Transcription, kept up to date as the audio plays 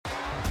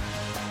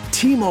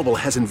T-Mobile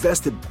has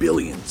invested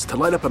billions to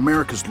light up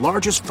America's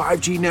largest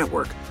 5G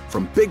network,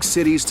 from big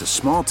cities to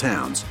small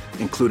towns,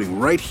 including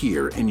right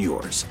here in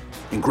yours.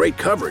 And great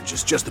coverage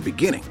is just the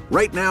beginning.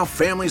 Right now,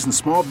 families and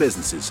small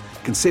businesses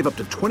can save up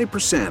to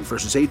 20%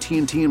 versus AT&T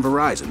and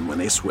Verizon when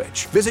they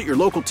switch. Visit your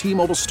local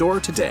T-Mobile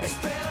store today.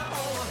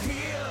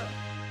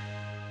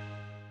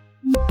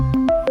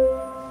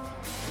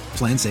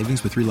 Plan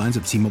savings with 3 lines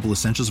of T-Mobile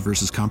Essentials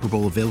versus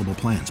comparable available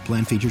plans.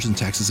 Plan features and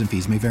taxes and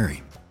fees may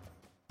vary.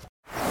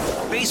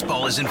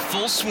 Baseball is in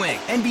full swing.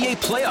 NBA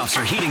playoffs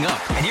are heating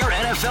up, and your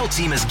NFL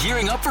team is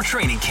gearing up for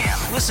training camp.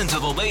 Listen to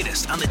the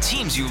latest on the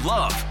teams you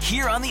love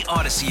here on the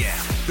Odyssey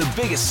app. The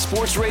biggest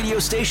sports radio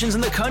stations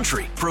in the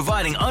country,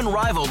 providing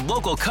unrivaled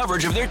local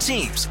coverage of their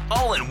teams,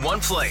 all in one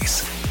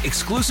place.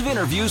 Exclusive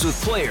interviews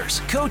with players,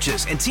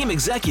 coaches, and team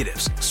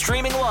executives,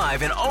 streaming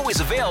live and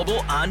always available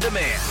on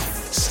demand.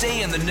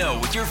 Stay in the know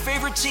with your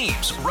favorite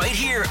teams right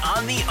here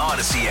on the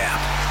Odyssey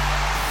app.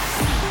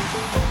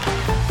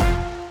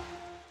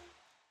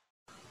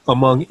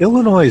 Among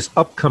Illinois'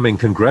 upcoming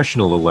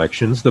congressional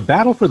elections, the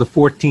battle for the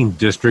 14th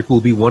district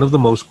will be one of the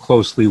most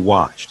closely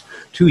watched.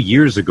 2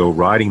 years ago,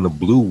 riding the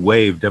blue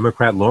wave,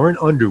 Democrat Lauren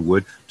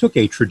Underwood took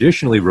a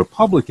traditionally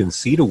Republican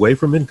seat away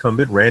from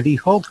incumbent Randy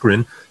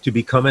Hultgren to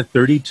become, at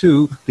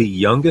 32, the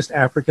youngest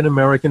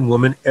African-American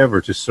woman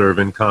ever to serve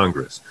in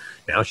Congress.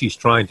 Now she's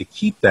trying to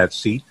keep that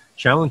seat,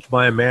 challenged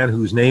by a man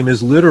whose name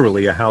is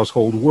literally a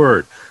household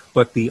word.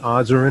 But the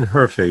odds are in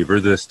her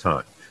favor this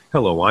time.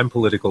 Hello, I'm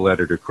political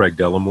editor Craig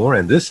Dellamore,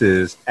 and this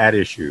is At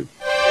Issue.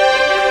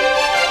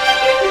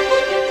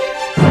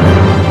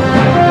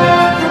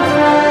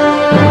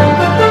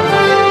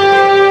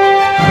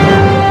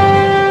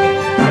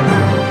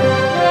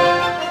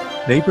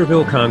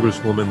 Naperville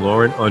Congresswoman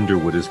Lauren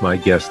Underwood is my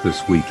guest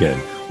this weekend.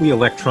 We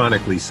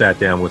electronically sat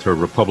down with her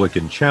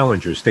Republican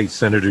challenger, State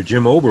Senator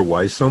Jim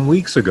Oberweis, some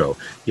weeks ago.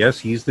 Yes,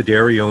 he's the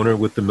dairy owner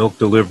with the milk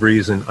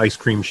deliveries and ice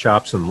cream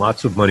shops and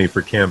lots of money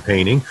for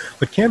campaigning.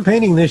 But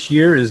campaigning this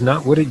year is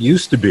not what it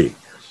used to be.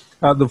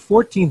 The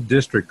 14th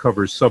district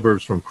covers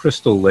suburbs from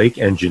Crystal Lake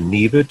and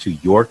Geneva to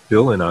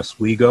Yorkville and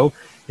Oswego.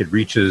 It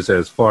reaches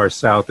as far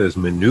south as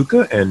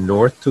Minooka and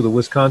north to the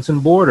Wisconsin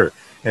border.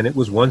 And it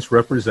was once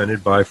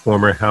represented by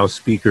former House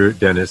Speaker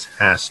Dennis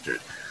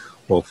Hastert.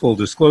 Well, full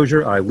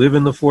disclosure, I live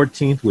in the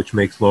 14th, which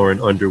makes Lauren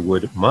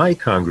Underwood my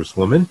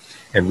congresswoman,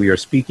 and we are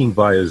speaking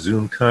via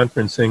Zoom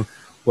conferencing.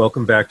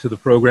 Welcome back to the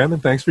program,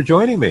 and thanks for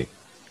joining me.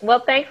 Well,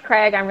 thanks,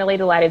 Craig. I'm really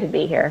delighted to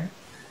be here.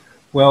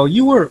 Well,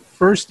 you were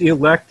first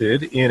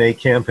elected in a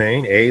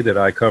campaign, A, that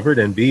I covered,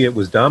 and B, it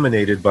was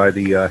dominated by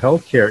the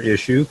healthcare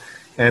issue.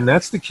 And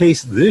that's the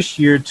case this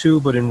year,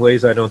 too, but in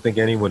ways I don't think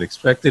anyone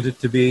expected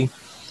it to be.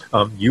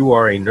 You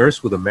are a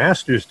nurse with a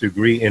master's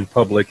degree in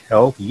public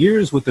health,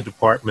 years with the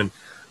Department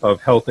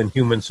of Health and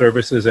Human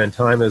Services, and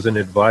time as an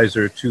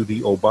advisor to the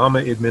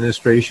Obama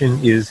administration.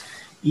 Is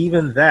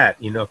even that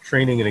enough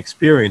training and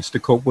experience to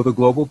cope with a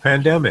global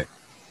pandemic?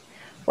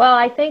 Well,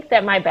 I think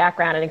that my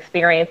background and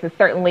experience has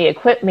certainly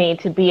equipped me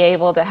to be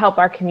able to help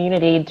our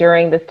community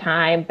during this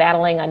time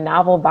battling a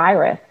novel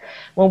virus,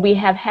 when we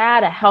have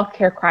had a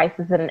healthcare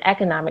crisis and an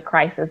economic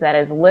crisis that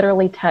has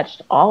literally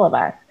touched all of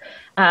us.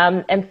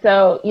 And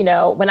so,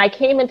 when I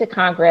came into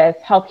Congress,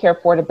 healthcare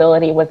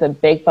affordability was a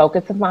big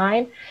focus of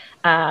mine.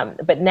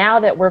 But now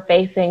that we're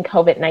facing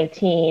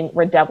COVID-19,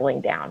 we're doubling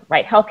down,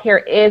 right?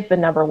 Healthcare is the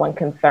number one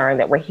concern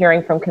that we're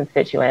hearing from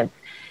constituents.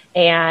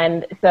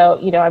 And so,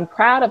 I'm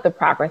proud of the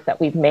progress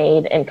that we've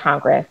made in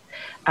Congress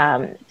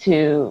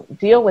to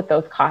deal with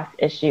those cost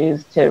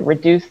issues, to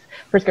reduce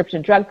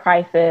prescription drug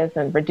prices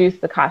and reduce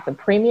the cost of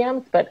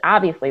premiums. But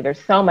obviously,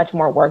 there's so much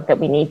more work that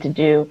we need to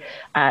do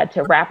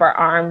to wrap our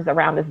arms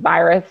around this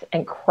virus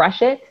and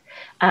crush it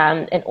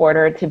in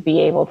order to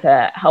be able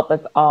to help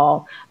us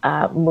all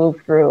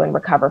move through and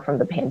recover from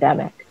the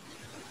pandemic.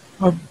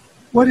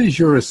 What is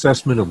your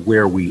assessment of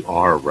where we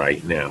are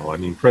right now? I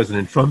mean,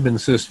 President Trump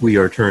insists we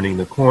are turning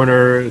the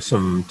corner.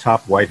 Some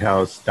top White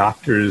House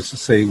doctors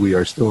say we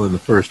are still in the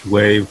first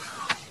wave.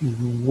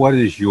 What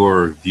is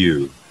your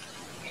view?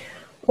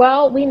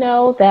 Well, we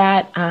know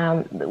that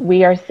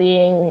we are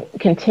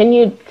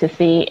continued to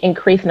see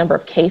increased number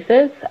of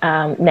cases.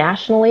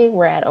 Nationally,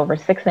 we're at over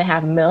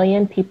 6.5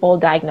 million people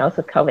diagnosed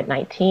with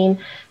COVID-19.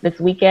 This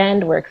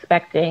weekend, we're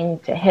expecting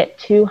to hit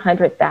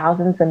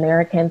 200,000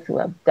 Americans who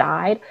have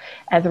died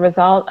as a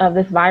result of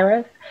this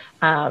virus.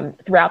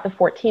 Throughout the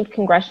 14th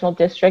congressional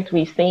district,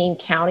 we've seen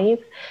counties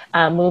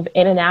move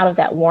in and out of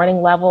that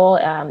warning level.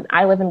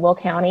 I live in Will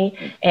County,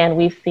 and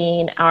we've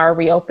seen our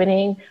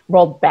reopening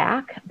rolled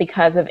back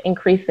because of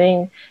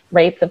increasing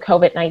rates of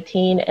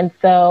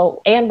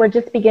COVID-19. And we're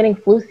just beginning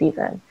flu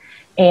season,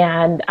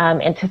 and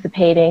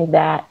anticipating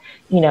that,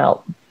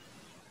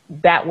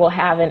 that will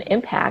have an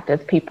impact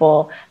as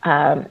people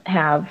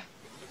have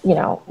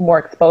more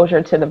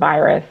exposure to the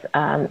virus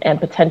and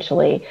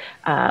potentially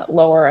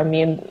lower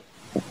immune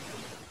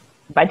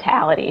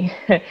vitality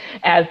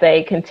as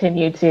they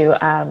continue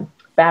to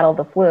battle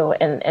the flu.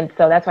 And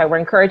so that's why we're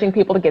encouraging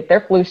people to get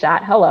their flu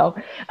shot. Hello.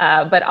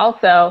 But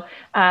also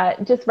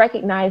just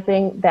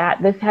recognizing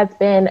that this has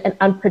been an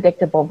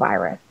unpredictable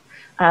virus.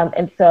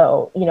 And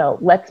so,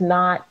 let's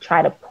not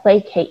try to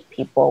placate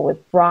people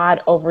with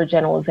broad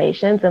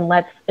overgeneralizations, and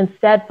let's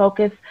instead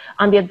focus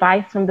on the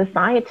advice from the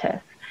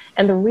scientists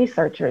and the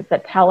researchers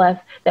that tell us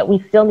that we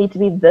still need to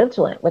be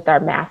vigilant with our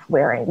mask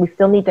wearing. We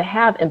still need to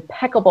have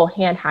impeccable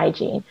hand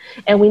hygiene,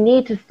 and we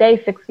need to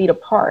stay 6 feet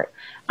apart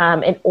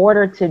in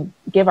order to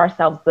give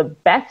ourselves the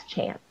best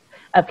chance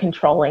of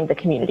controlling the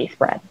community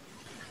spread.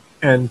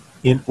 And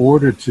in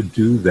order to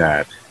do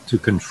that, to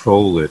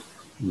control it,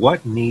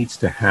 what needs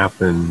to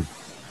happen,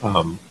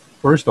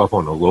 first off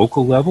on a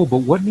local level, but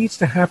what needs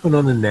to happen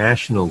on the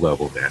national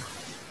level now?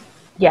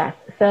 Yes.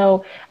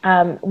 So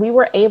we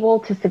were able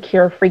to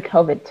secure free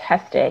COVID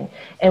testing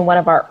in one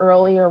of our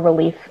earlier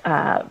relief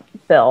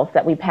bills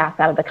that we passed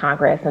out of the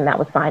Congress, and that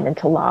was signed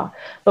into law.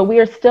 But we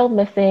are still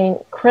missing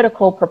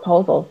critical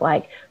proposals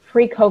like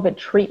free COVID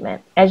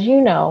treatment. As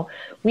you know,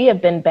 we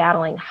have been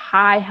battling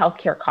high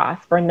healthcare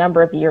costs for a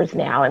number of years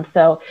now. And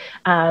so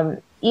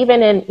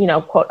even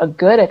in, quote, a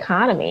good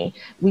economy,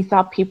 we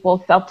saw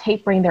people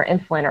self-tapering their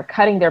insulin or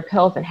cutting their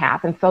pills in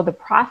half. And so the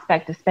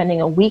prospect of spending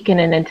a week in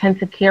an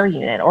intensive care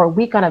unit or a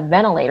week on a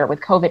ventilator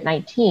with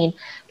COVID-19,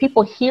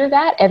 people hear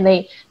that and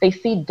they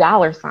see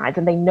dollar signs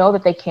and they know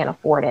that they can't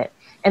afford it.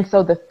 And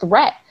so the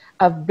threat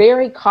of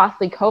very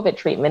costly COVID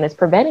treatment is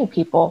preventing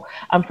people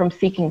from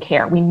seeking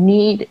care. We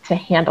need to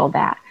handle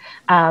that.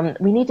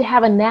 We need to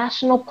have a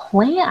national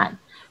plan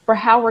for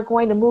how we're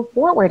going to move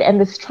forward. And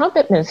this Trump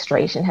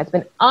administration has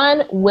been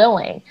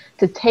unwilling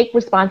to take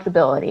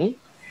responsibility.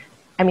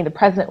 I mean, the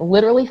president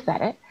literally said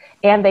it,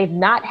 and they've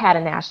not had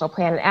a national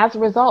plan. And as a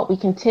result, we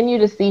continue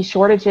to see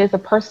shortages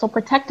of personal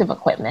protective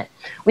equipment.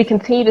 We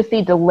continue to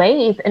see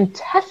delays in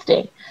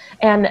testing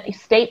and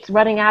states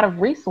running out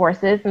of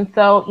resources. And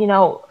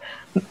so,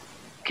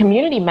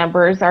 community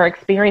members are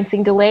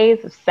experiencing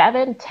delays of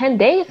 7-10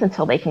 days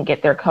until they can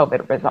get their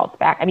COVID results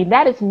back. I mean,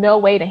 that is no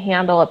way to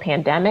handle a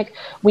pandemic.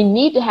 We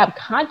need to have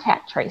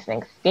contact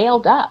tracing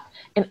scaled up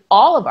in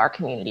all of our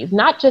communities,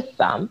 not just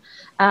some.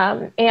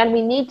 And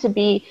we need to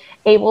be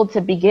able to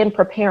begin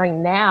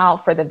preparing now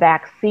for the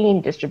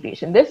vaccine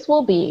distribution. This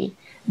will be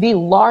the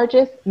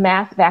largest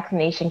mass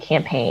vaccination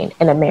campaign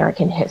in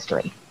American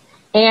history.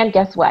 And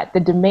guess what? The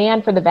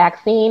demand for the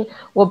vaccine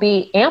will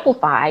be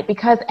amplified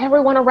because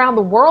everyone around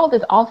the world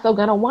is also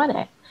going to want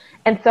it.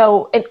 And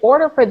so in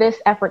order for this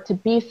effort to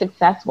be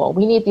successful,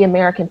 we need the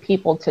American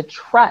people to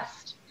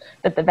trust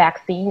that the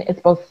vaccine is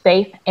both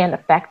safe and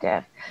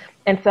effective.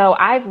 And so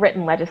I've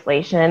written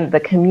legislation, the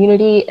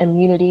Community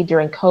Immunity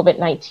During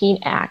COVID-19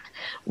 Act,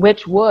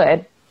 which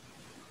would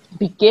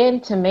begin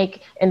to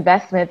make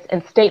investments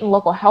in state and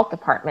local health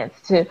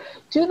departments to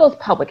do those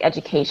public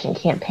education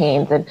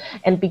campaigns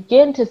and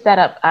begin to set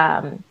up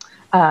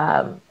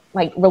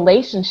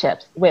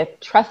relationships with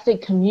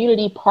trusted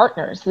community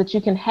partners so that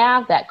you can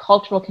have that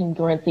cultural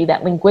congruency,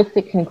 that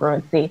linguistic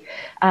congruency,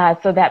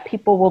 so that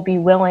people will be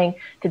willing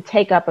to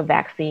take up a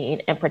vaccine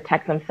and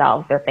protect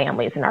themselves, their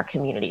families, and our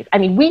communities. I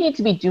mean, we need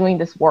to be doing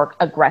this work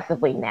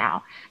aggressively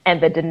now. And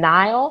the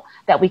denial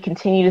that we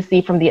continue to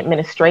see from the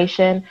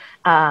administration,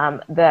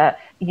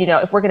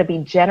 if we're going to be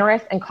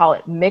generous and call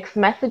it mixed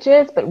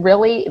messages, but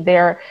really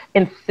they're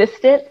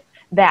insistent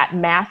that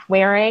mask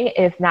wearing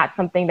is not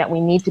something that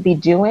we need to be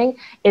doing,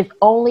 is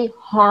only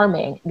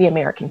harming the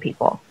American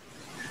people.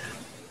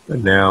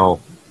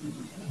 Now,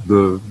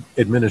 the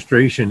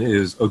administration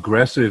is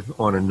aggressive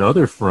on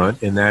another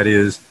front, and that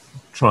is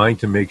trying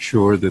to make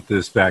sure that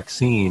this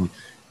vaccine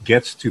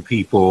gets to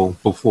people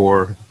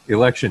before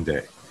Election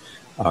Day.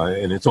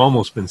 And it's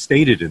almost been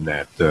stated in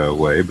that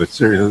way, but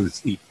certainly it's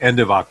the end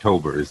of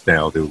October is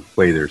now the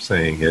way they're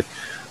saying it.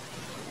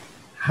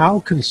 How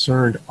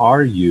concerned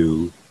are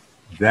you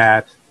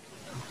that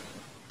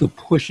the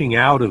pushing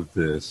out of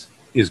this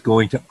is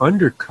going to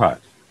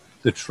undercut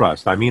the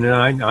trust? I mean,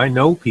 and I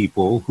know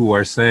people who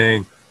are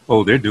saying,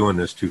 "Oh, they're doing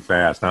this too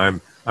fast.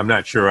 I'm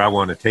not sure I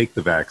want to take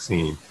the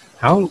vaccine."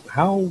 How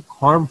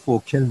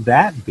harmful can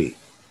that be?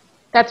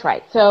 That's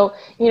right. So,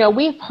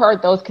 we've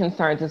heard those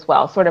concerns as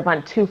well, sort of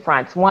on two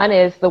fronts. One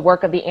is the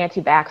work of the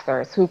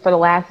anti-vaxxers, who for the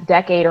last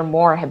decade or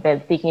more have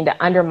been seeking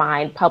to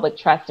undermine public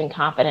trust and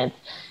confidence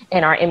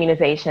in our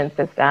immunization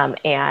system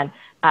and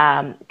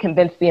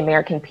convince the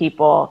American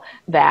people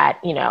that,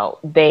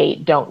 they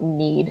don't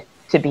need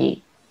to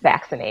be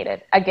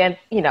vaccinated against,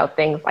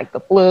 things like the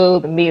flu,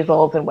 the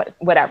measles, and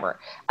whatever.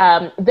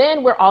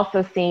 Then we're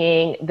also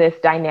seeing this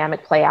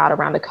dynamic play out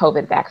around the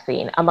COVID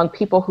vaccine among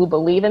people who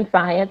believe in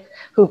science,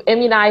 who've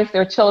immunized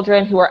their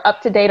children, who are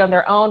up to date on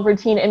their own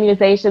routine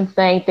immunizations,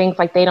 saying things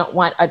like they don't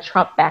want a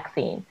Trump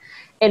vaccine.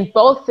 In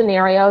both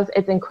scenarios,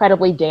 it's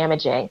incredibly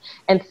damaging.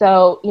 And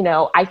so,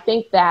 I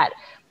think that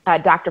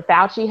Dr.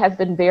 Fauci has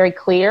been very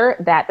clear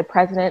that the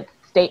president's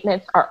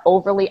statements are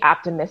overly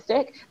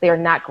optimistic. They are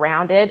not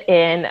grounded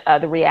in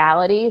the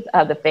realities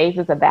of the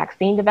phases of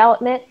vaccine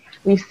development.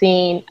 We've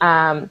seen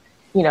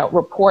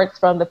reports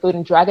from the Food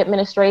and Drug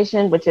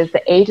Administration, which is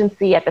the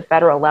agency at the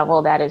federal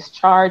level that is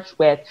charged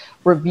with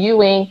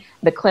reviewing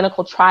the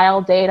clinical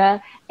trial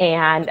data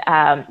and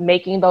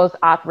making those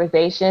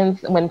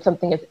authorizations when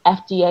something is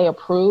FDA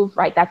approved,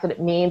 right? That's what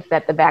it means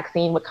that the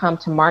vaccine would come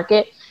to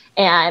market.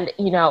 And,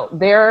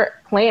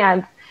 their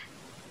plans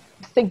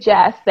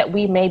suggest that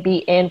we may be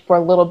in for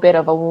a little bit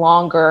of a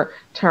longer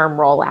term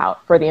rollout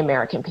for the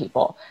American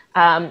people.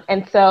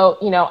 And so,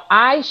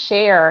 I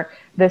share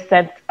the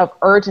sense of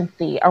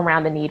urgency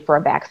around the need for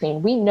a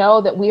vaccine. We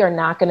know that we are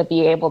not going to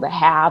be able to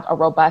have a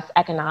robust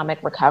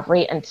economic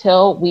recovery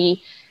until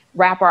we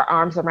wrap our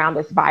arms around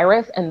this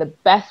virus. And the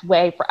best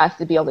way for us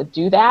to be able to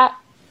do that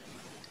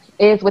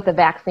is with the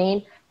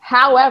vaccine.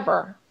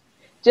 However,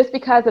 just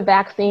because a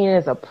vaccine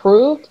is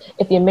approved,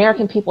 if the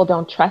American people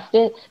don't trust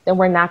it, then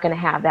we're not going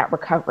to have that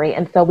recovery.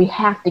 And so we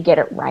have to get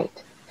it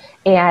right.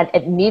 And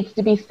it needs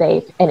to be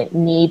safe and it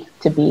needs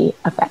to be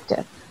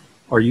effective.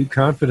 Are you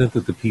confident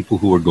that the people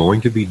who are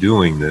going to be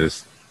doing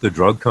this, the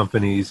drug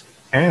companies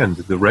and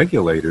the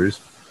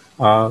regulators,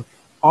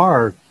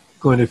 are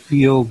going to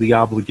feel the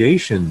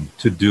obligation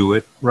to do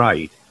it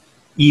right,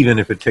 even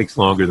if it takes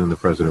longer than the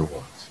president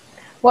wants?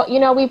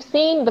 Well, we've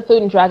seen the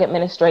Food and Drug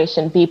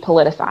Administration be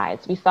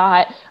politicized. We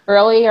saw it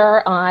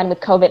earlier on with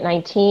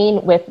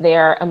COVID-19 with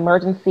their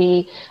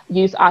emergency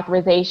use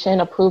authorization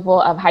approval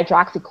of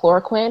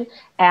hydroxychloroquine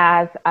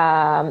as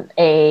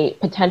a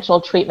potential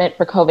treatment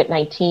for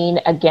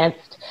COVID-19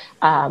 against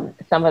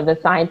some of the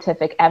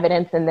scientific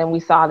evidence. And then we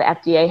saw the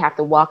FDA have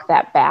to walk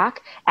that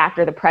back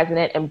after the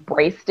president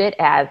embraced it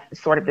as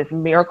sort of this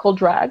miracle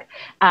drug.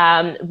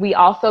 We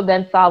also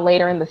then saw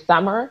later in the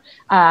summer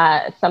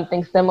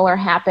something similar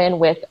happen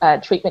with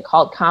a treatment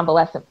called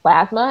convalescent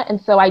plasma.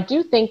 And so I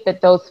do think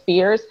that those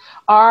fears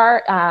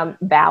are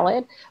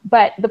valid,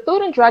 but the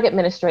Food and Drug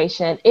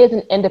Administration is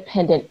an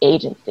independent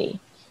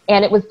agency.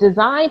 And it was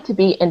designed to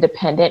be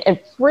independent and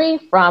free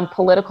from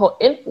political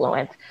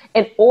influence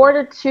in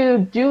order to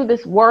do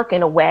this work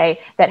in a way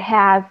that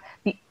has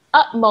the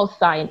utmost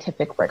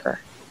scientific rigor.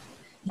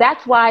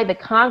 That's why the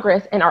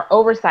Congress and our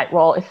oversight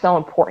role is so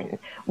important.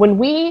 When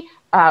we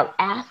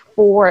ask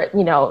for,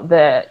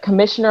 the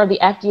commissioner of the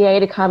FDA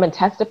to come and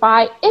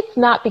testify, it's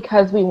not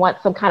because we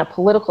want some kind of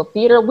political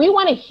theater. We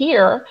want to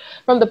hear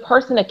from the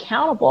person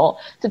accountable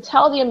to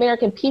tell the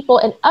American people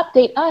and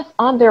update us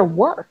on their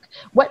work,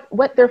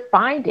 what they're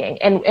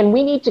finding. And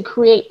we need to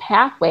create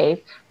pathways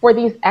for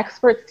these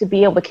experts to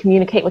be able to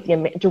communicate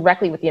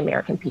directly with the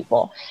American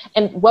people.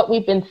 And what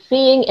we've been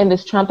seeing in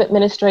this Trump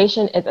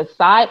administration is a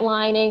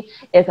sidelining,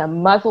 is a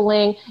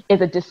muzzling, is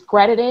a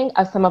discrediting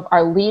of some of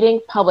our leading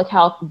public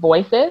health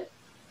voices.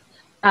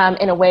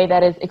 In a way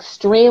that is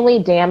extremely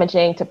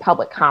damaging to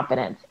public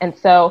confidence. And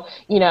so,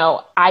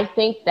 I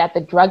think that the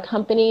drug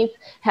companies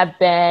have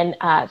been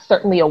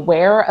certainly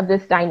aware of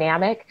this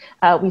dynamic.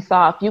 We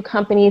saw a few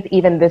companies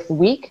even this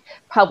week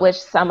publish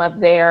some of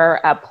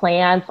their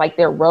plans, like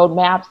their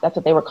roadmaps. That's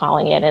what they were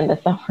calling it in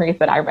the summaries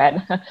that I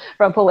read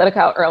from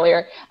Politico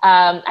earlier.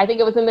 I think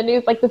it was in the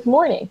news like this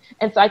morning.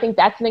 And so I think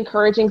that's an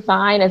encouraging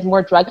sign as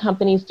more drug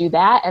companies do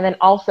that. And then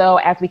also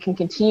as we can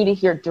continue to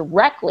hear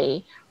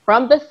directly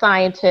from the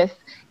scientists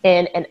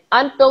in an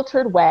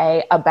unfiltered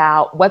way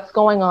about what's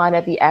going on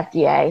at the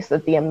FDA so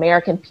that the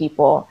American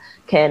people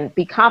can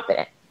be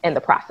confident in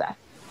the process.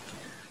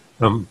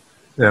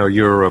 Now,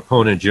 your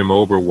opponent, Jim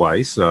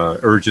Oberweis,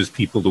 urges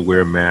people to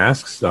wear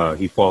masks.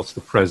 He faults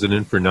the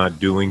president for not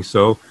doing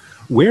so.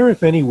 Where,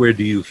 if anywhere,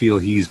 do you feel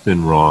he's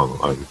been wrong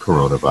on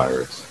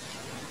coronavirus?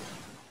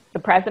 The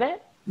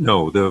president?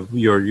 No,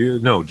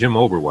 Jim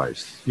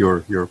Oberweis, your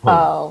opponent.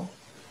 Oh,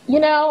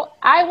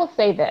 I will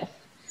say this.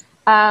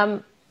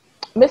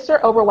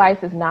 Mr.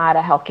 Oberweis is not a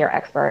healthcare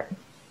expert,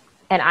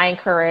 and I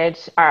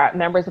encourage our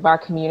members of our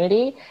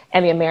community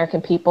and the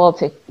American people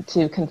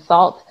to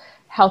consult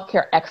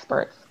healthcare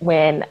experts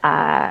when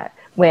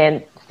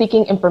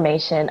seeking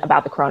information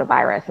about the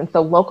coronavirus. And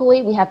so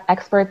locally, we have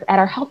experts at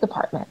our health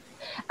department.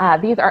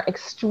 These are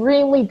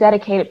extremely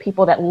dedicated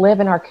people that live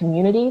in our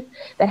communities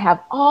that have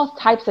all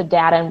types of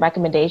data and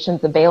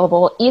recommendations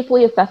available,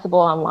 easily accessible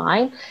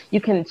online.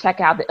 You can check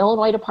out the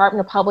Illinois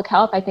Department of Public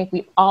Health. I think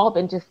we've all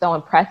been just so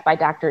impressed by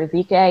Dr.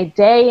 Ezike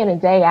day in and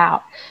day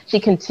out. She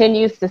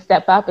continues to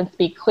step up and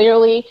speak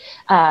clearly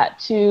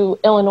to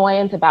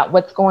Illinoisans about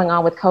what's going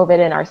on with COVID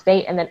in our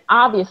state. And then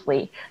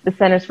obviously the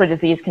Centers for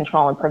Disease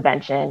Control and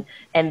Prevention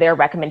and their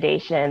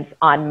recommendations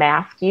on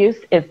mask use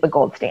is the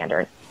gold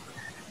standard.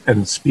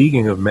 And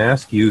speaking of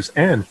mask use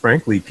and,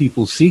 frankly,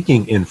 people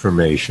seeking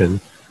information,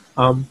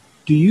 do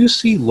you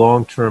see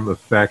long-term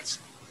effects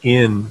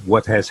in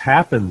what has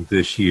happened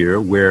this year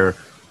where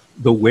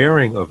the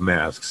wearing of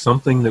masks,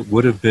 something that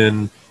would have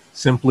been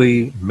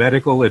simply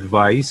medical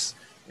advice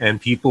and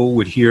people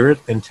would hear it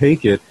and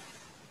take it,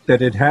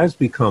 that it has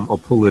become a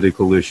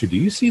political issue? Do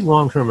you see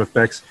long-term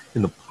effects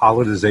in the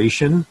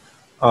politicization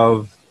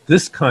of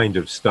this kind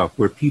of stuff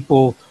where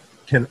people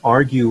can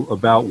argue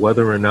about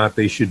whether or not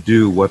they should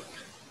do what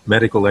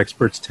medical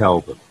experts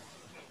tell them?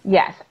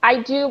 Yes,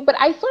 I do. But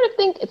I sort of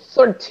think it's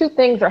sort of two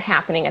things are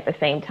happening at the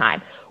same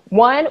time.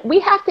 One, we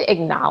have to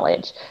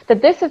acknowledge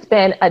that this has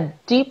been a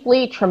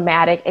deeply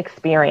traumatic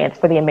experience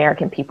for the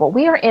American people.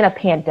 We are in a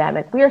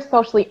pandemic. We are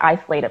socially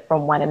isolated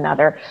from one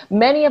another.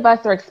 Many of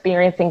us are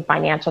experiencing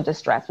financial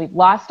distress. We've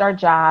lost our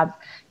jobs,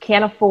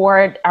 can't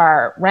afford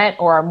our rent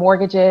or our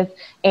mortgages,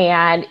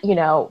 and,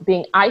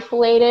 being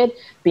isolated,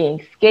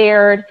 being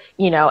scared,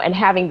 and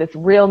having this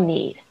real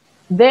need.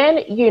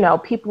 Then,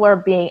 people are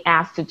being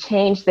asked to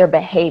change their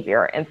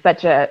behavior in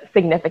such a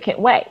significant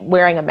way,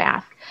 wearing a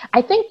mask.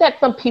 I think that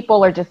some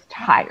people are just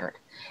tired.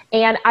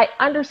 And I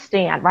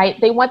understand, right?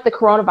 They want the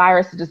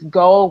coronavirus to just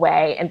go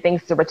away and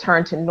things to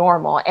return to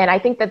normal. And I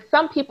think that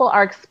some people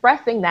are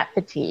expressing that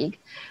fatigue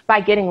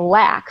by getting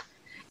lax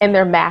in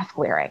their mask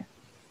wearing.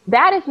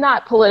 That is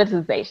not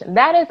politicization.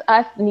 That is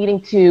us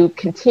needing to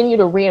continue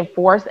to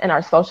reinforce in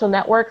our social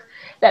networks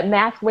that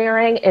mask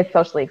wearing is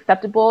socially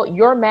acceptable.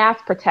 Your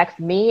mask protects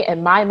me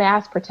and my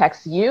mask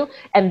protects you.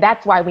 And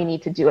that's why we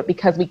need to do it,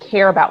 because we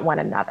care about one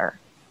another.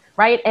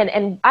 Right.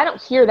 And I don't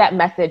hear that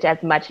message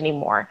as much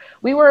anymore.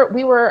 We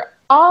were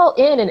all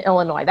in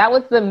Illinois. That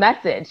was the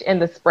message in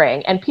the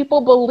spring, and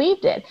people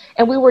believed it.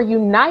 And we were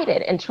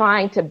united in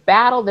trying to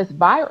battle this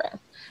virus.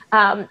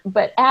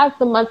 But as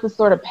the months have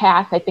sort of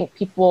passed, I think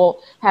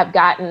people have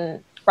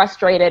gotten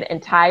frustrated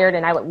and tired.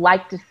 And I would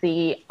like to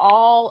see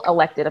all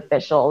elected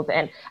officials,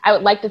 and I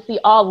would like to see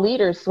all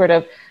leaders sort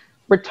of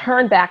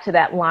return back to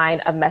that line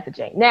of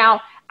messaging.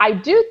 Now, I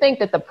do think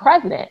that the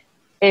president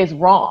is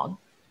wrong.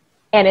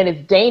 And it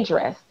is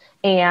dangerous.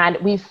 And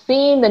we've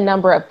seen the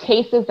number of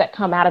cases that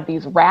come out of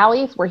these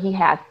rallies where he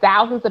has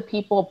thousands of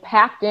people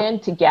packed in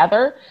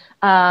together,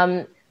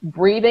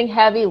 breathing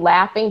heavy,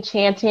 laughing,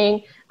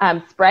 chanting,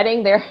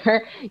 spreading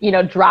their,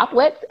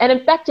 droplets and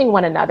infecting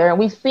one another. And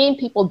we've seen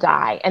people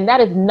die. And that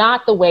is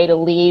not the way to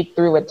lead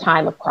through a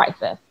time of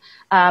crisis.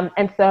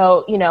 And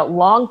so,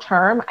 long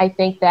term, I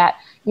think that,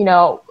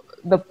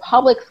 the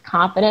public's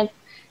confidence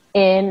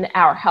in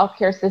our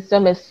healthcare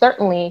system is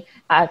certainly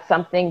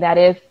something that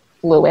is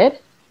fluid,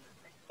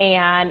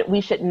 and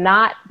we should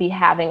not be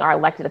having our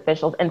elected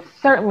officials, and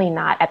certainly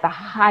not at the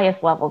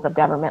highest levels of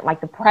government like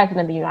the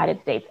President of the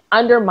United States,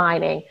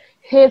 undermining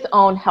his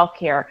own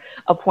healthcare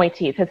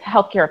appointees, his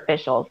healthcare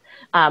officials,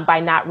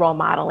 by not role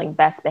modeling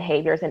best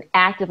behaviors and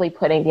actively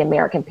putting the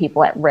American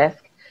people at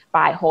risk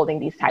by holding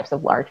these types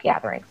of large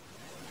gatherings.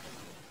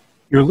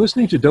 You're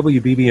listening to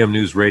WBBM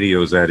News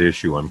Radio's At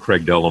Issue. I'm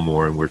Craig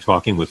Dellamore, and we're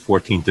talking with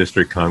 14th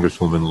District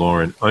Congresswoman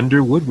Lauren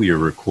Underwood. We are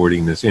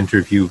recording this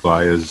interview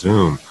via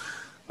Zoom.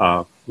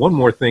 One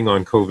more thing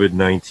on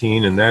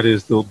COVID-19, and that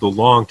is the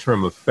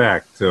long-term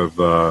effect of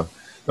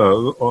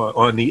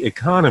on the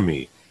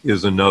economy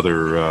is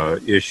another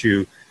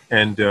issue.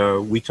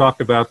 And we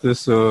talked about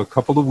this a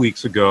couple of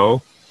weeks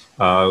ago.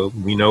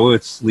 We know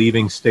it's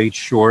leaving states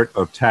short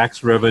of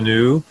tax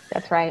revenue.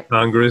 That's right.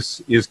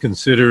 Congress is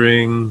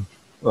considering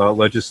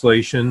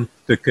legislation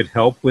that could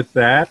help with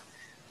that.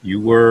 You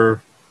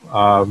were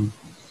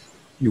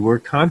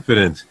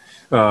confident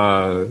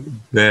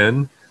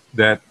then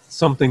that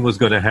something was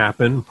going to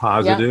happen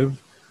positive. Yeah.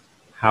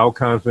 How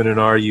confident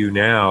are you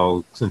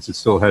now, since it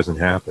still hasn't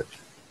happened?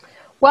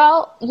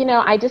 Well,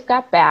 I just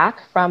got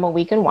back from a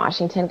week in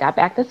Washington, got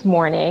back this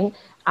morning.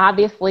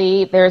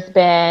 Obviously, there's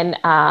been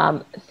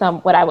some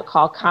what I would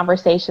call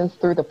conversations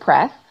through the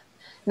press.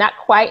 Not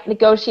quite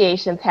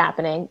negotiations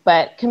happening,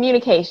 but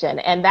communication,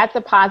 and that's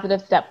a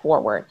positive step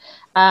forward.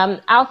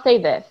 I'll say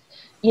this,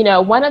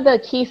 one of the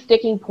key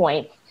sticking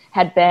points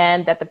had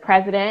been that the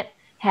president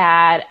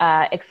had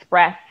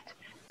expressed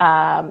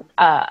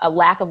a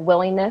lack of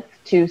willingness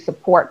to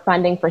support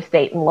funding for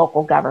state and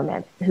local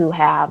governments who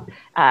have,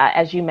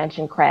 as you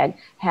mentioned, Craig,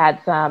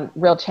 had some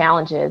real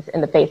challenges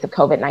in the face of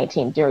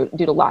COVID-19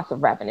 due to loss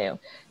of revenue.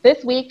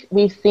 This week,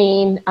 we've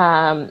seen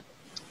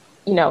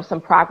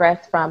some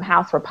progress from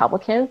House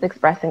Republicans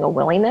expressing a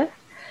willingness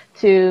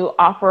to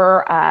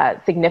offer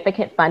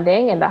significant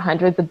funding in the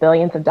hundreds of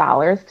billions of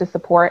dollars to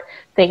support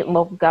state and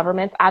local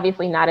governments.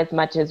 Obviously not as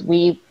much as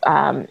we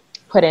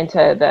put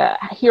into the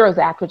HEROES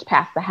Act, which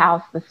passed the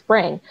House this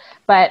spring.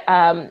 But,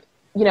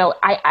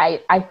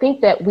 I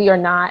think that we are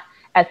not,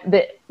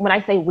 when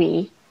I say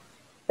we,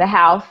 the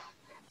House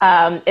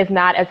is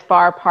not as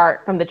far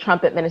apart from the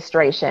Trump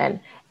administration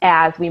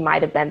as we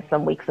might have been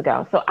some weeks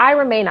ago. So I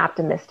remain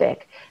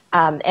optimistic.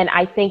 And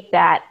I think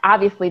that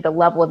obviously the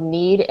level of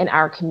need in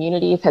our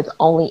communities has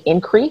only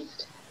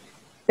increased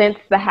since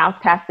the House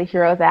passed the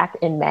HEROES Act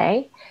in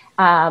May.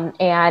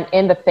 And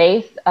in the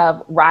face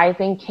of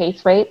rising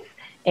case rates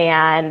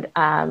and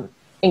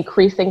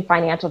increasing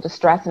financial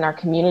distress in our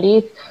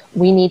communities,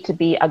 we need to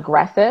be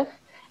aggressive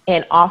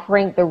in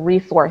offering the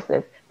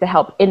resources to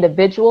help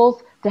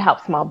individuals, to help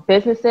small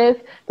businesses,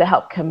 to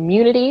help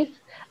communities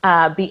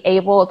be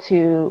able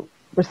to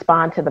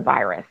respond to the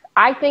virus.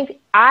 I think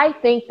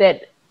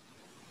that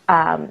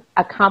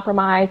a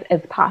compromise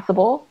is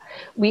possible.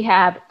 We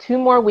have 2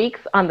 more weeks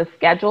on the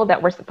schedule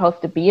that we're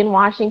supposed to be in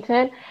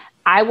Washington.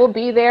 I will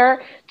be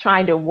there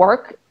trying to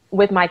work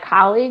with my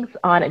colleagues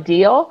on a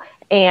deal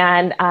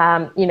and,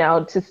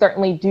 to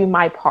certainly do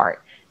my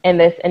part in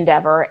this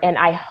endeavor. And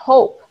I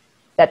hope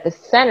that the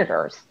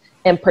senators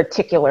in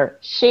particular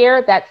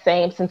share that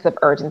same sense of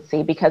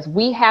urgency, because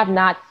we have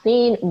not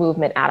seen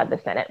movement out of the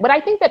Senate. What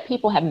I think that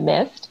people have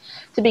missed,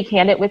 to be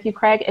candid with you,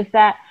 Craig, is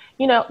that,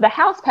 the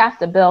House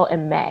passed a bill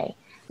in May.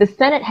 The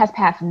Senate has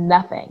passed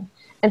nothing.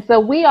 And so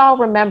we all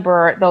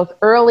remember those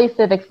early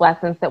civics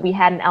lessons that we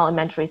had in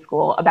elementary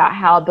school about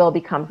how a bill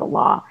becomes a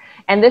law.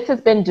 And this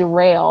has been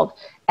derailed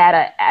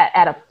at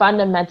a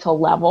fundamental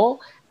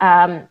level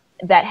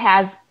that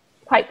has,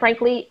 quite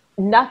frankly,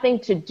 nothing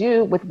to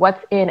do with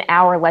what's in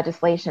our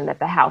legislation that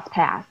the House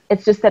passed.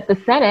 It's just that the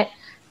Senate,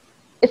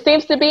 it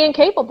seems to be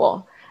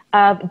incapable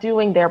of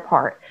doing their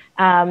part.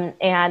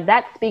 And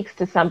that speaks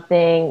to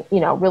something,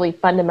 really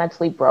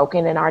fundamentally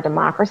broken in our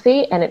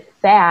democracy. And it's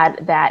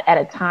sad that at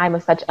a time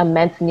of such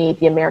immense need,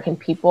 the American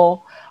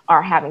people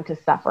are having to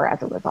suffer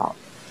as a result.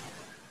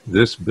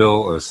 This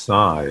bill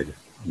aside,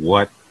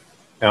 what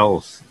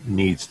else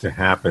needs to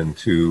happen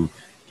to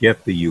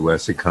get the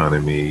U.S.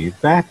 economy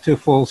back to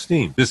full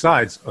steam,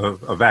 besides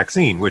a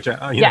vaccine, which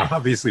Yes.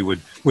 obviously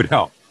would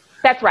help?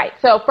 That's right.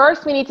 So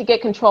first, we need to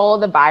get control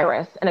of the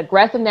virus, an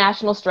aggressive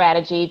national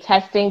strategy,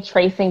 testing,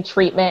 tracing,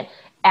 treatment,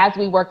 as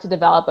we work to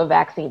develop a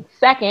vaccine.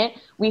 Second,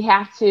 we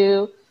have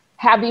to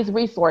have these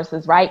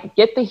resources, right?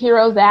 Get the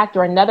HEROES Act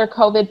or another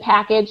COVID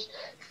package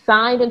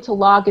signed into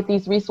law, get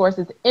these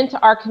resources into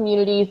our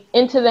communities,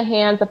 into the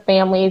hands of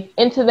families,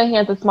 into the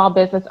hands of small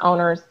business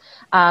owners,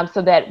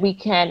 so that we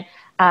can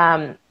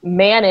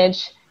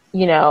manage,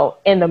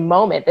 in the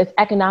moment, this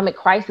economic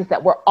crisis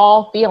that we're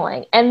all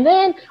feeling. And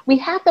then we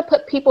have to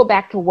put people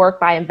back to work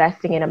by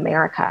investing in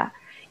America.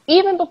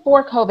 Even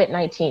before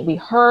COVID-19, we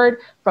heard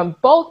from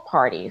both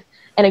parties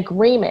an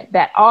agreement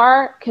that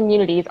our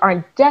communities are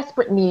in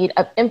desperate need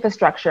of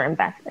infrastructure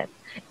investments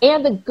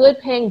and the good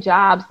paying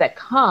jobs that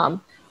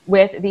come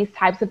with these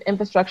types of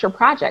infrastructure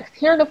projects.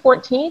 Here in the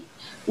 14th,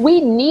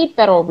 we need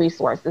federal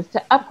resources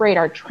to upgrade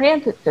our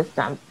transit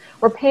systems,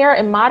 repair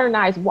and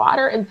modernize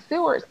water and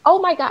sewers. Oh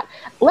my God.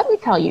 Let me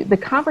tell you, the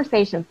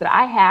conversations that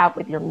I have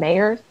with your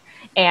mayors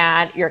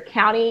and your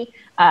county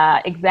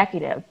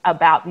executives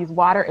about these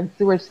water and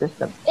sewage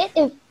systems, it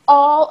is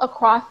all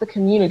across the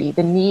community,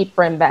 the need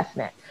for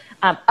investment.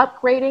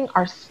 Upgrading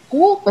our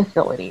school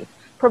facilities,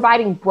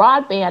 providing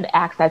broadband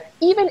access.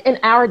 Even in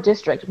our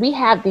district, we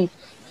have these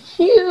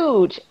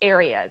huge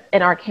areas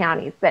in our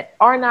counties that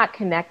are not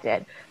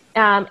connected,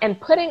 and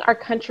putting our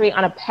country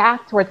on a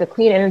path towards a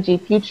clean energy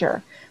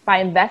future by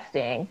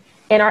investing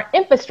in our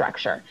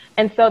infrastructure.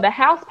 And so the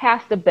House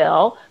passed a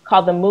bill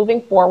called the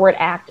Moving Forward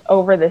Act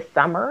over this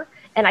summer.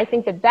 And I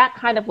think that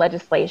kind of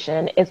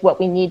legislation is what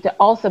we need to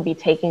also be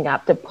taking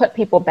up to put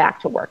people back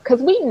to work.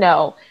 Because we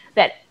know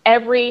that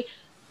I'll say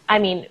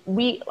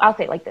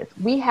it like this,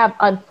 we have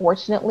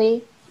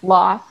unfortunately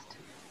lost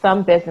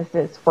some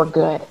businesses for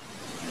good.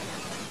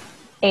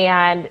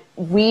 And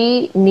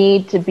we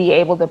need to be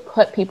able to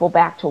put people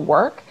back to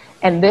work.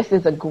 And this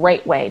is a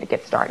great way to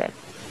get started.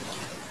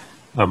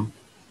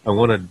 I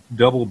want to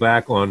double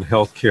back on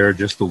healthcare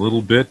just a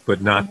little bit,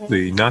 but not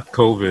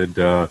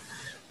COVID,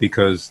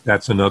 because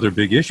that's another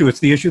big issue. It's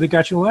the issue that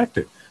got you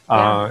elected,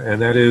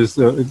 and that is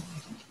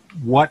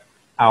what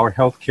our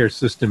healthcare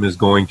system is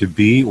going to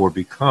be or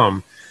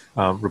become.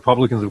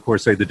 Republicans, of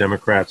course, say the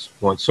Democrats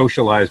want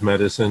socialized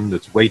medicine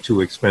that's way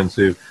too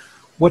expensive.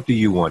 What do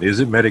you want? Is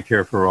it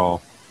Medicare for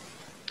all?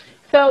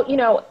 So,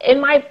 in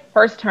my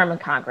first term in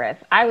Congress,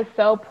 I was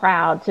so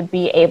proud to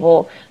be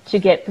able to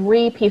get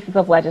 3 pieces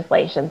of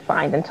legislation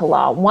signed into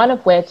law, one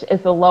of which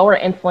is the Lower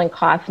Insulin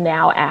Costs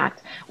Now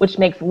Act, which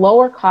makes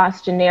lower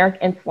cost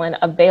generic insulin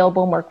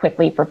available more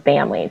quickly for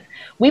families.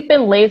 We've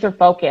been laser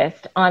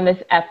focused on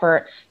this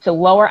effort to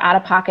lower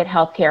out-of-pocket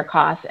healthcare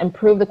costs,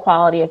 improve the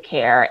quality of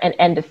care, and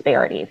end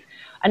disparities.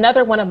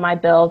 Another one of my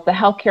bills, the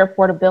Healthcare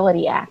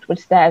Affordability Act,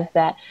 which says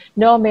that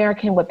no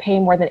American would pay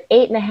more than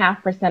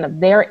 8.5%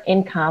 of their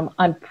income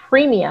on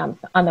premiums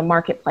on the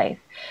marketplace,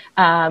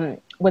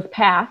 was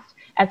passed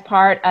as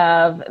part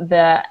of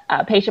the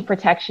Patient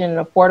Protection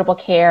and Affordable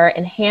Care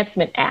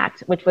Enhancement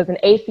Act, which was an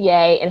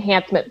ACA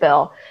enhancement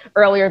bill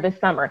earlier this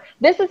summer.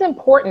 This is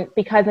important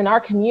because in our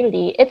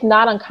community, it's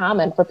not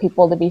uncommon for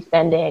people to be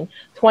spending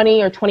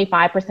 20 or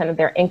 25% of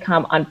their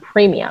income on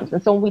premiums.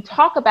 And so when we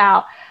talk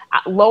about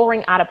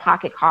lowering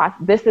out-of-pocket costs,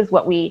 this is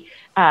what we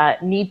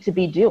need to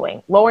be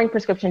doing, lowering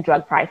prescription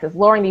drug prices,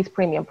 lowering these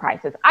premium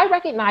prices. I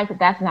recognize that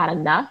that's not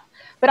enough,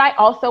 but I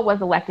also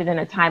was elected in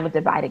a time of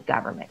divided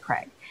government,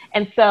 Craig.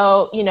 And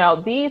so,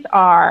 these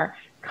are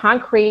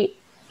concrete,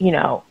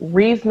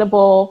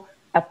 reasonable,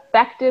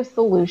 effective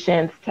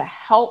solutions to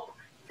help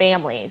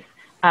families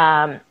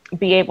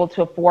be able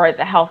to afford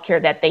the health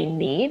care that they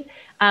need.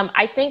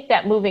 I think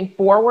that moving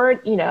forward,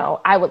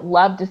 I would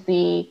love to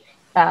see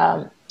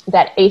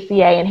that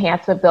ACA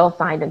enhancement bill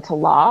signed into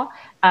law.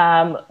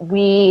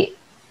 We,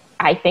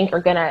 I think, are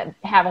going to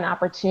have an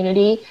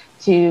opportunity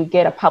to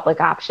get a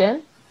public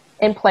option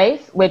in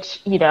place,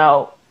 which,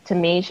 to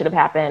me should have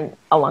happened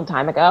a long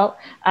time ago.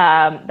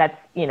 That's,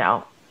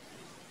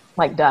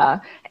 like duh.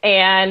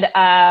 And,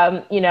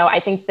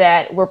 I think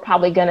that we're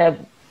probably going to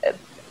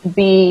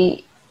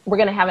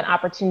have an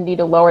opportunity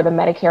to lower the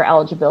Medicare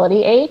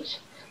eligibility age.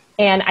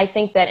 And I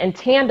think that in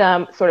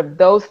tandem, sort of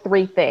those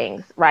three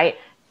things, right?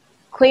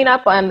 Clean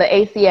up on the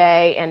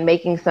ACA and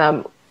making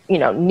some,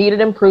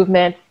 needed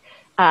improvements,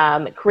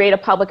 create a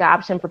public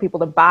option for people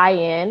to buy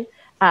in,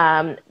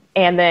 and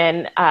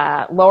then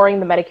lowering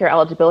the Medicare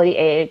eligibility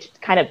age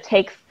kind of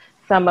takes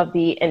some of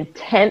the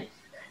intense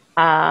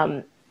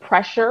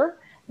pressure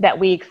that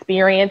we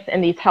experience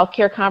in these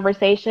healthcare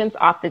conversations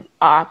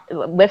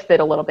lifts it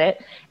a little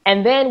bit.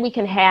 And then we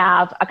can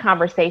have a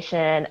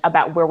conversation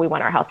about where we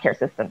want our healthcare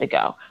system to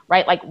go,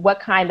 right? Like what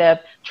kind of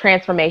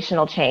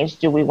transformational change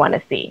do we want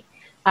to see?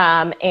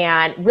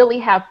 And really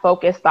have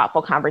focused,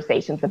 thoughtful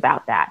conversations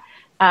about that.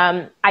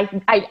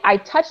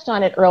 I touched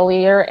on it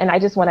earlier, and I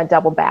just want to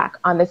double back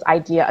on this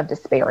idea of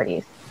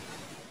disparities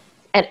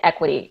and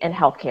equity in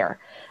healthcare.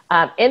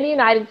 In the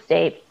United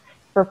States,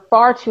 for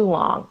far too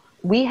long,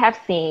 we have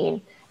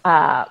seen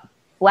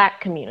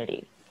Black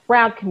communities,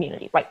 brown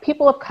communities, right,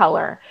 people of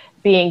color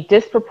being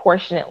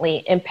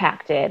disproportionately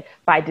impacted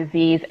by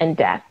disease and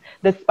death.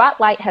 The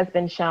spotlight has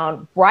been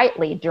shown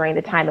brightly during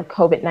the time of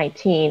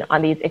COVID-19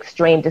 on these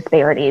extreme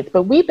disparities,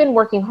 but we've been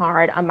working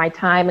hard on my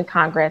time in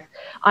Congress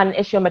on an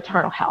issue of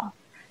maternal health,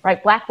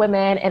 right? Black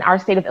women in our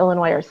state of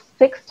Illinois are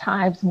 6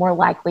 times more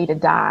likely to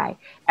die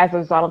as a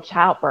result of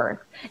childbirth,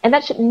 and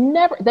that should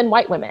never, than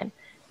white women.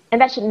 And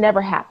that should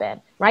never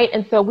happen, right?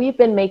 And so we've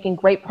been making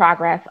great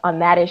progress on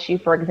that issue,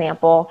 for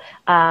example,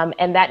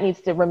 and that needs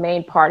to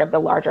remain part of the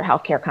larger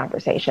healthcare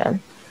conversation.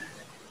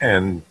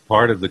 And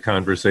part of the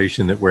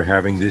conversation that we're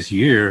having this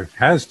year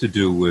has to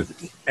do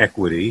with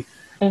equity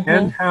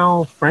and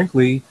how,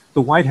 frankly,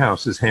 the White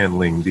House is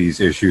handling these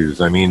issues.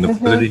 I mean, the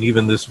president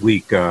even this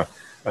week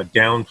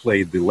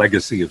downplayed the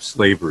legacy of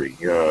slavery,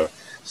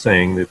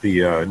 saying that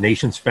the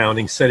nation's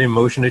founding set in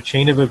motion a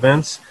chain of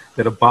events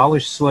that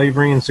abolished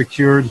slavery and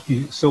secured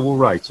civil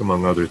rights,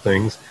 among other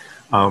things.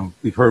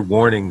 We've heard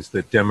warnings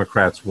that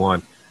Democrats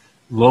want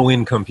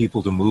low-income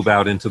people to move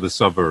out into the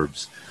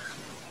suburbs.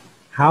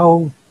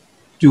 How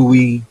do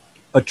we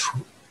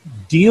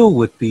deal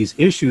with these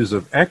issues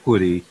of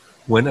equity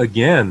when,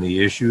 again,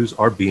 the issues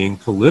are being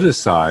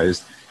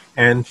politicized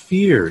and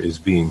fear is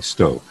being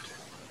stoked?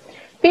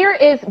 Fear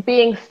is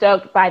being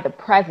stoked by the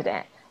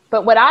president.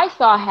 But what I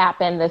saw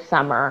happen this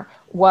summer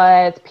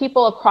was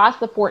people across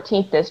the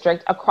 14th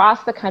district,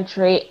 across the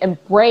country,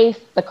 embrace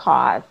the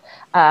cause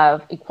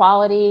of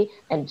equality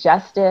and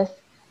justice,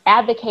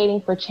 advocating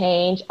for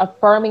change,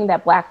 affirming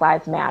that Black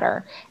Lives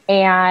Matter,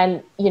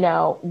 and,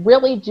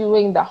 really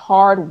doing the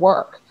hard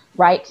work,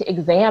 right, to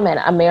examine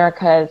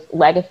America's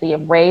legacy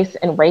of race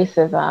and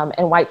racism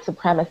and white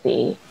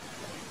supremacy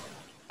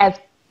as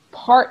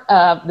part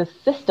of the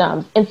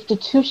systems,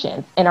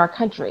 institutions in our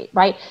country,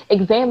 right?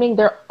 Examining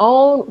their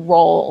own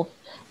roles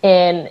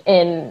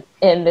in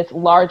this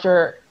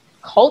larger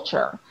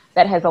culture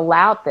that has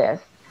allowed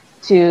this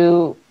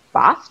to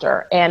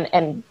foster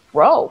and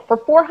grow for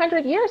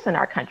 400 years in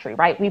our country,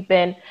 right? We've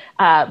been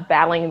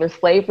battling the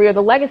slavery or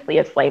the legacy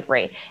of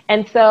slavery.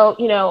 And so,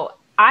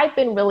 I've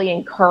been really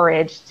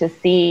encouraged to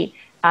see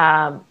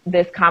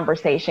this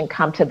conversation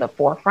come to the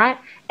forefront.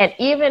 And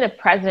even if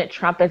President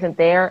Trump isn't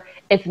there,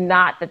 it's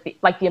not that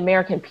the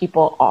American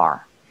people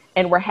are.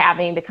 And we're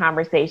having the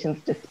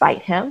conversations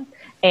despite him.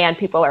 And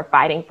people are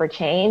fighting for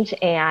change.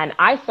 And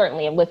I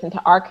certainly have listened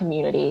to our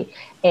community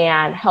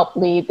and helped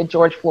lead the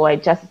George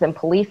Floyd Justice and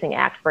Policing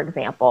Act, for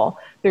example,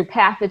 through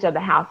passage of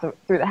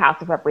through the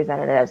House of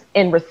Representatives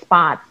in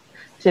response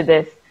to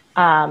this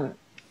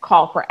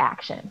call for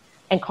action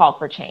and call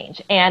for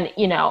change. And,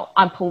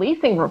 on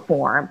policing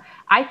reform,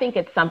 I think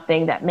it's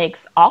something that makes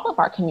all of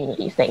our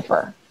communities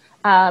safer.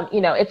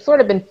 It's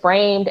sort of been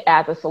framed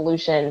as a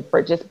solution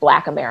for just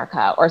Black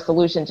America or a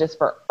solution just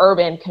for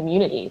urban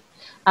communities.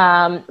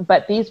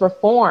 But these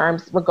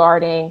reforms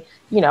regarding,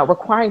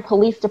 requiring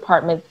police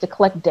departments to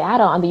collect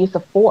data on the use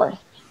of force,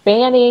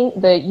 banning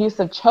the use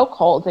of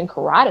chokeholds and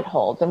carotid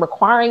holds, and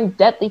requiring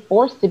deadly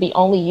force to be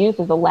only used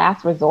as a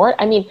last resort.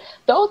 I mean,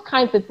 those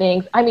kinds of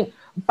things. I mean,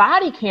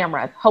 body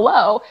cameras,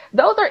 hello,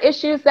 those are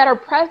issues that are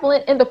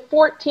prevalent in the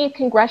 14th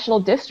congressional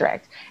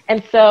district.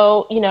 And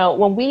so,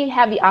 when we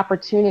have the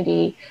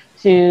opportunity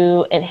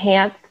to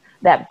enhance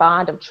that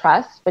bond of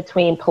trust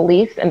between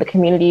police and the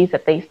communities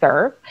that they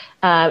serve,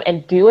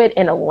 and do it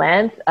in a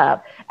lens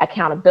of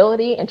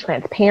accountability and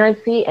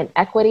transparency and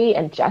equity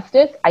and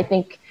justice, I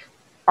think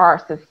our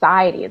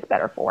society is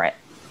better for it.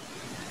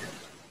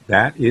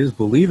 That is,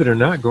 believe it or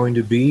not, going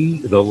to be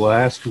the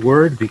last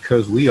word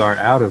because we are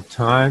out of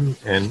time.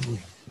 And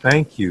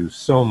thank you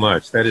so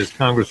much. That is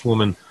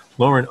Congresswoman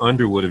Lauren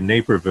Underwood of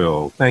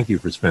Naperville. Thank you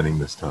for spending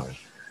this time.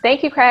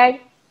 Thank you,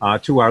 Craig.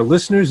 To our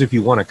listeners, if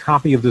you want a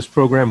copy of this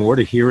program or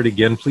to hear it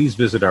again, please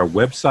visit our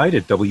website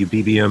at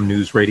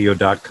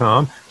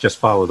WBBMNewsRadio.com. Just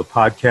follow the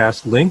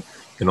podcast link.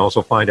 You can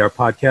also find our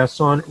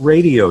podcasts on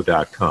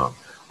radio.com.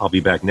 I'll be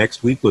back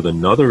next week with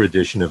another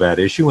edition of At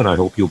Issue, and I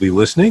hope you'll be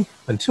listening.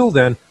 Until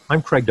then,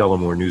 I'm Craig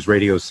Dellamore, News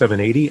Radio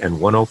 780 and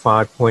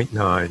 105.9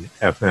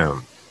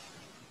 FM.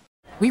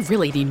 We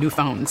really need new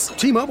phones.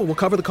 T-Mobile will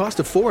cover the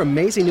cost of 4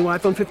 amazing new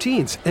iPhone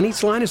 15s, and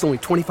each line is only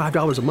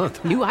 $25 a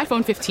month. New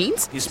iPhone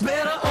 15s? It's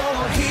better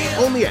over here.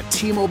 Only at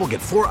T-Mobile,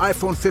 get 4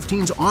 iPhone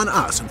 15s on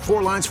us and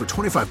 4 lines for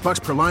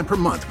 $25 per line per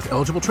month with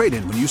eligible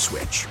trade-in when you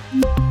switch.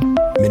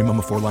 Minimum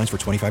of 4 lines for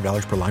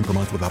 $25 per line per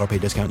month with autopay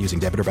discount using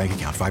debit or bank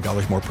account.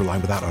 $5 more per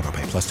line without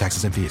autopay, plus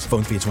taxes and fees.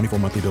 Phone fee at 24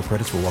 monthly bill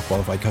credits for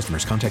well-qualified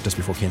customers. Contact us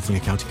before canceling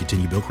account to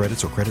continue bill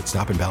credits or credit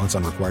stop and balance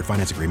on required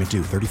finance agreement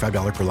due.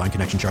 $35 per line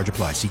connection charge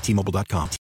applies. See T-Mobile.com.